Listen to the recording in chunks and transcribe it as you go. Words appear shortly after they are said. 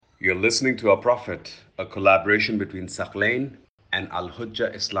You're listening to Our Prophet, a collaboration between Sakhlain and Al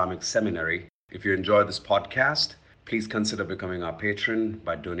Hujjah Islamic Seminary. If you enjoy this podcast, please consider becoming our patron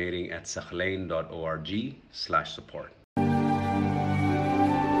by donating at sakhlain.org/support.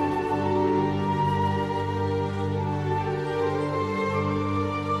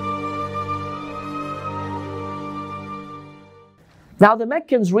 Now the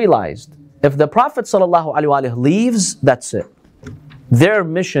Meccans realized if the Prophet ﷺ leaves, that's it. Their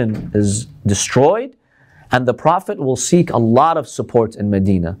mission is destroyed and the Prophet will seek a lot of support in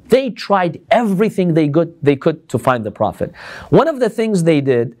Medina. They tried everything they could to find the Prophet. One of the things they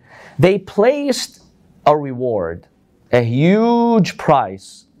did, they placed a reward, a huge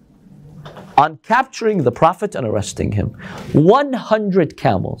price on capturing the Prophet and arresting him. 100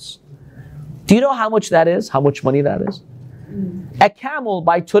 camels. Do you know how much that is? How much money that is? A camel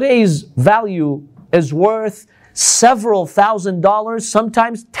by today's value is worth several $1,000s,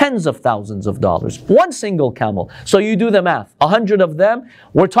 sometimes tens of thousands of dollars. One single camel. So you do the math. 100 of them,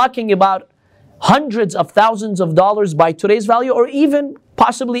 we're talking about hundreds of thousands of dollars by today's value, or even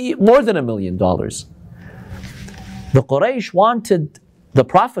possibly more than $1 million. The Quraysh wanted the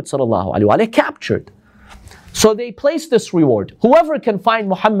Prophet ﷺ captured. So they placed this reward. Whoever can find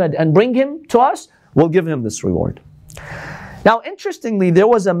Muhammad and bring him to us, we'll give him this reward. Now interestingly, there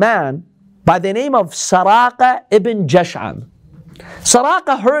was a man by the name of Saraqa ibn Jash'an.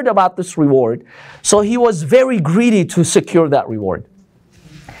 Saraqa heard about this reward, so he was very greedy to secure that reward.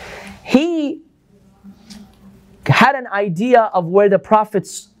 He had an idea of where the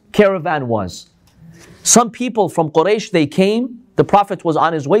Prophet's caravan was. Some people from Quraysh, they came, the Prophet was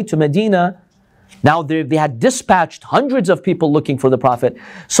on his way to Medina. Now they had dispatched hundreds of people looking for the Prophet,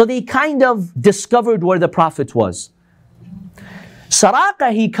 so they kind of discovered where the Prophet was.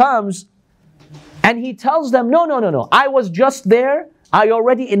 Saraqa, he comes and he tells them, no, I was just there. I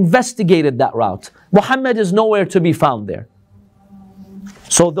already investigated that route. Muhammad is nowhere to be found there.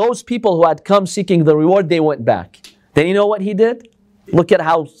 So those people who had come seeking the reward, they went back. Then you know what he did? Look at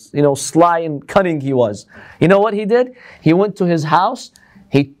how sly and cunning he was. You know what he did? He went to his house.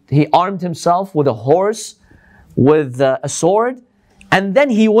 He armed himself with a horse, with a sword, and then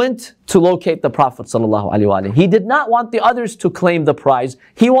he went to locate the Prophet ﷺ. He did not want the others to claim the prize.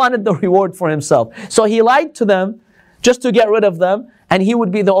 He wanted the reward for himself. So he lied to them just to get rid of them, and he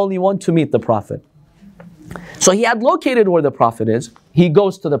would be the only one to meet the Prophet. So he had located where the Prophet is. He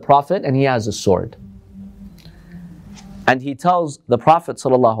goes to the Prophet and he has a sword. And he tells the Prophet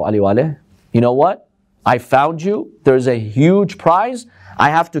ﷺ, you know what? I found you. There's a huge prize.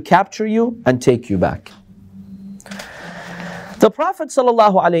 I have to capture you and take you back. The Prophet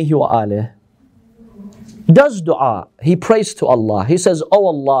ﷺ does dua. He prays to Allah. He says, "Oh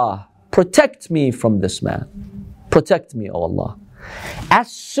Allah, protect me from this man. Protect me, oh Allah." As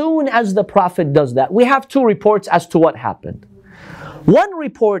soon as the Prophet does that, we have two reports as to what happened. One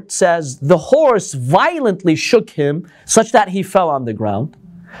report says the horse violently shook him such that he fell on the ground.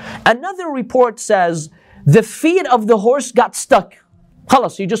 Another report says the feet of the horse got stuck.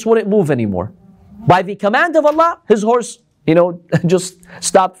 Khalas, he just wouldn't move anymore. By the command of Allah, his horse just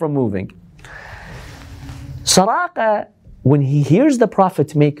stopped from moving. Saraqa, when he hears the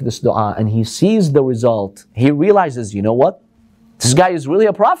Prophet make this dua and he sees the result, he realizes, you know what? This guy is really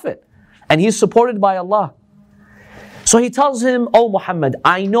a prophet and he's supported by Allah. So he tells him, "Oh Muhammad,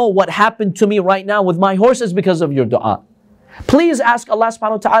 I know what happened to me right now with my horse is because of your dua. Please ask Allah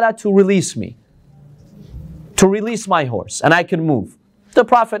subhanahu wa ta'ala to release me, to release my horse and I can move." The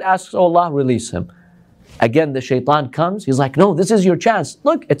Prophet asks, "Oh Allah, release him." Again, the shaitan comes. He's like, "No, this is your chance.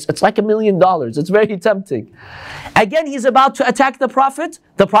 Look, it's like $1 million. It's very tempting." Again, he's about to attack the Prophet.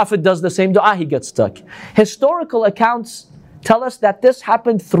 The Prophet does the same dua. He gets stuck. Historical accounts tell us that this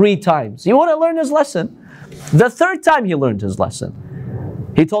happened 3 times. He wanted to learn his lesson. The 3rd time he learned his lesson.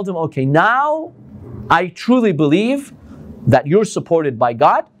 He told him, "Okay, now I truly believe that you're supported by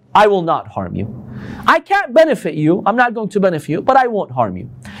God. I will not harm you. I can't benefit you. I'm not going to benefit you, but I won't harm you."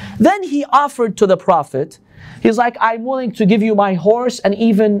 Then he offered to the Prophet, he's like, "I'm willing to give you my horse and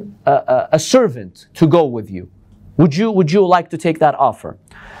even a servant to go with you. Would you like to take that offer?"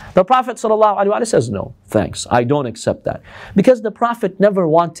 The Prophet ﷺ says, "No, thanks. I don't accept that." Because the Prophet never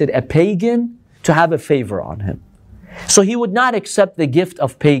wanted a pagan to have a favor on him. So he would not accept the gift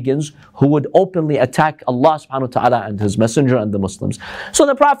of pagans who would openly attack Allah subhanahu wa ta'ala and His Messenger and the Muslims. So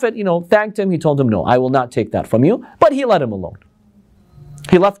the Prophet, thanked him. He told him, "No, I will not take that from you." But he let him alone.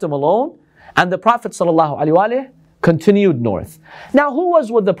 He left him alone, and the Prophet ﷺ continued north. Now, who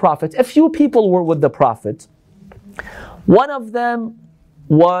was with the Prophet? A few people were with the Prophet. One of them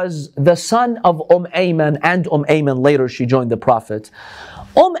was the son of Ayman, and Ayman later she joined the Prophet.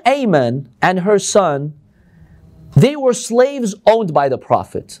 Ayman and her son, they were slaves owned by the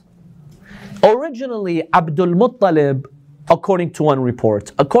Prophet. Originally, Abdul Muttalib, according to one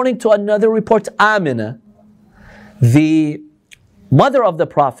report. According to another report, Amina, the mother of the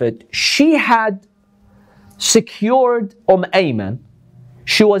Prophet, she had secured Ayman.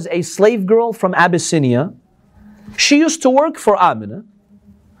 She was a slave girl from Abyssinia. She used to work for Amina.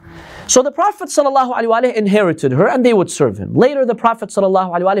 So the Prophet ﷺ inherited her and they would serve him. Later the Prophet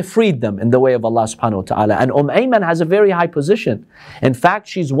ﷺ freed them in the way of Allah subhanahu wa ta'ala. And Ayman has a very high position. In fact,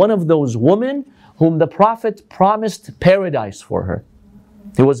 she's one of those women whom the Prophet promised paradise for her.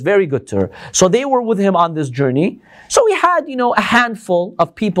 He was very good to her. So they were with him on this journey. So we had, a handful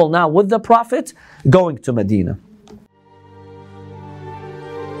of people now with the Prophet going to Medina.